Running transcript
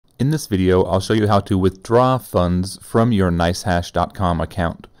In this video, I'll show you how to withdraw funds from your Nicehash.com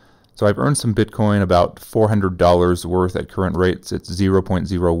account. So I've earned some Bitcoin, about $400 worth at current rates. It's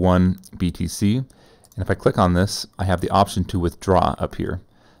 0.01 BTC. And if I click on this, I have the option to withdraw up here.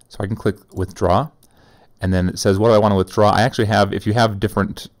 So I can click withdraw, and then it says what do I want to withdraw. I actually have, if you have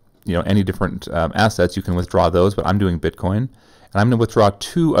different, any different assets, you can withdraw those, but I'm doing Bitcoin. And I'm going to withdraw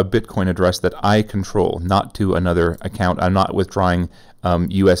to a Bitcoin address that I control, not to another account. I'm not withdrawing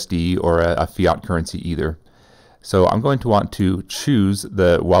USD or a fiat currency either. So I'm going to want to choose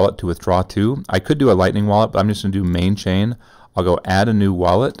the wallet to withdraw to. I could do a Lightning wallet, but I'm just going to do main chain. I'll go add a new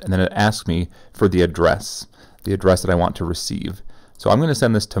wallet, and then it asks me for the address that I want to receive. So I'm going to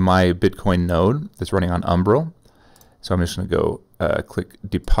send this to my Bitcoin node that's running on Umbrel. So I'm just going to go click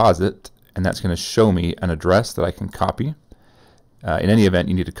deposit, and that's going to show me an address that I can copy. In any event,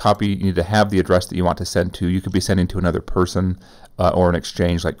 you need to have the address that you want to send to. You could be sending to another person or an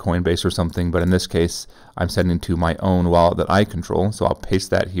exchange like Coinbase or something, but in this case, I'm sending to my own wallet that I control. So I'll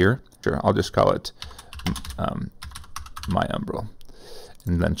paste that here. Sure, I'll just call it my Umbrel.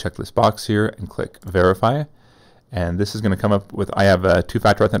 And then check this box here and click verify. And this is going to come up with, I have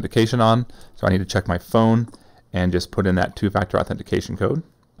two-factor authentication on, so I need to check my phone and just put in that two-factor authentication code.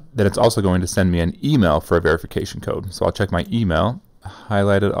 Then it's also going to send me an email for a verification code. So I'll check my email,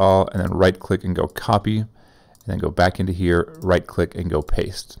 highlight it all, and then right-click and go copy, and then go back into here, right-click and go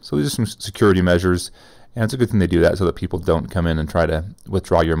paste. So these are some security measures, and it's a good thing they do that so that people don't come in and try to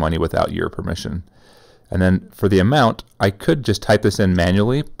withdraw your money without your permission. And then for the amount, I could just type this in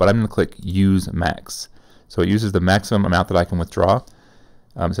manually, but I'm going to click Use Max. So it uses the maximum amount that I can withdraw.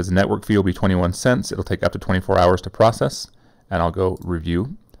 It says the network fee will be 21 cents. It'll take up to 24 hours to process, and I'll go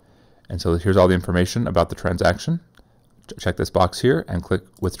Review. And so here's all the information about the transaction. Check this box here and click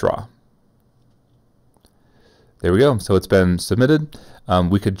Withdraw. There we go. So it's been submitted.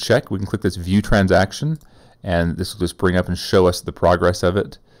 We can click this View Transaction, and this will just bring up and show us the progress of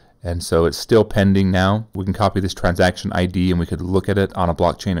it. And so it's still pending now. We can copy this transaction ID and we could look at it on a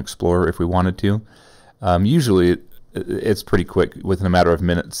blockchain explorer if we wanted to. Usually it's pretty quick. Within a matter of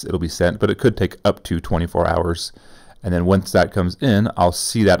minutes it'll be sent, but it could take up to 24 hours. And then once that comes in, I'll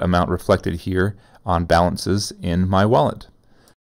see that amount reflected here on balances in my wallet.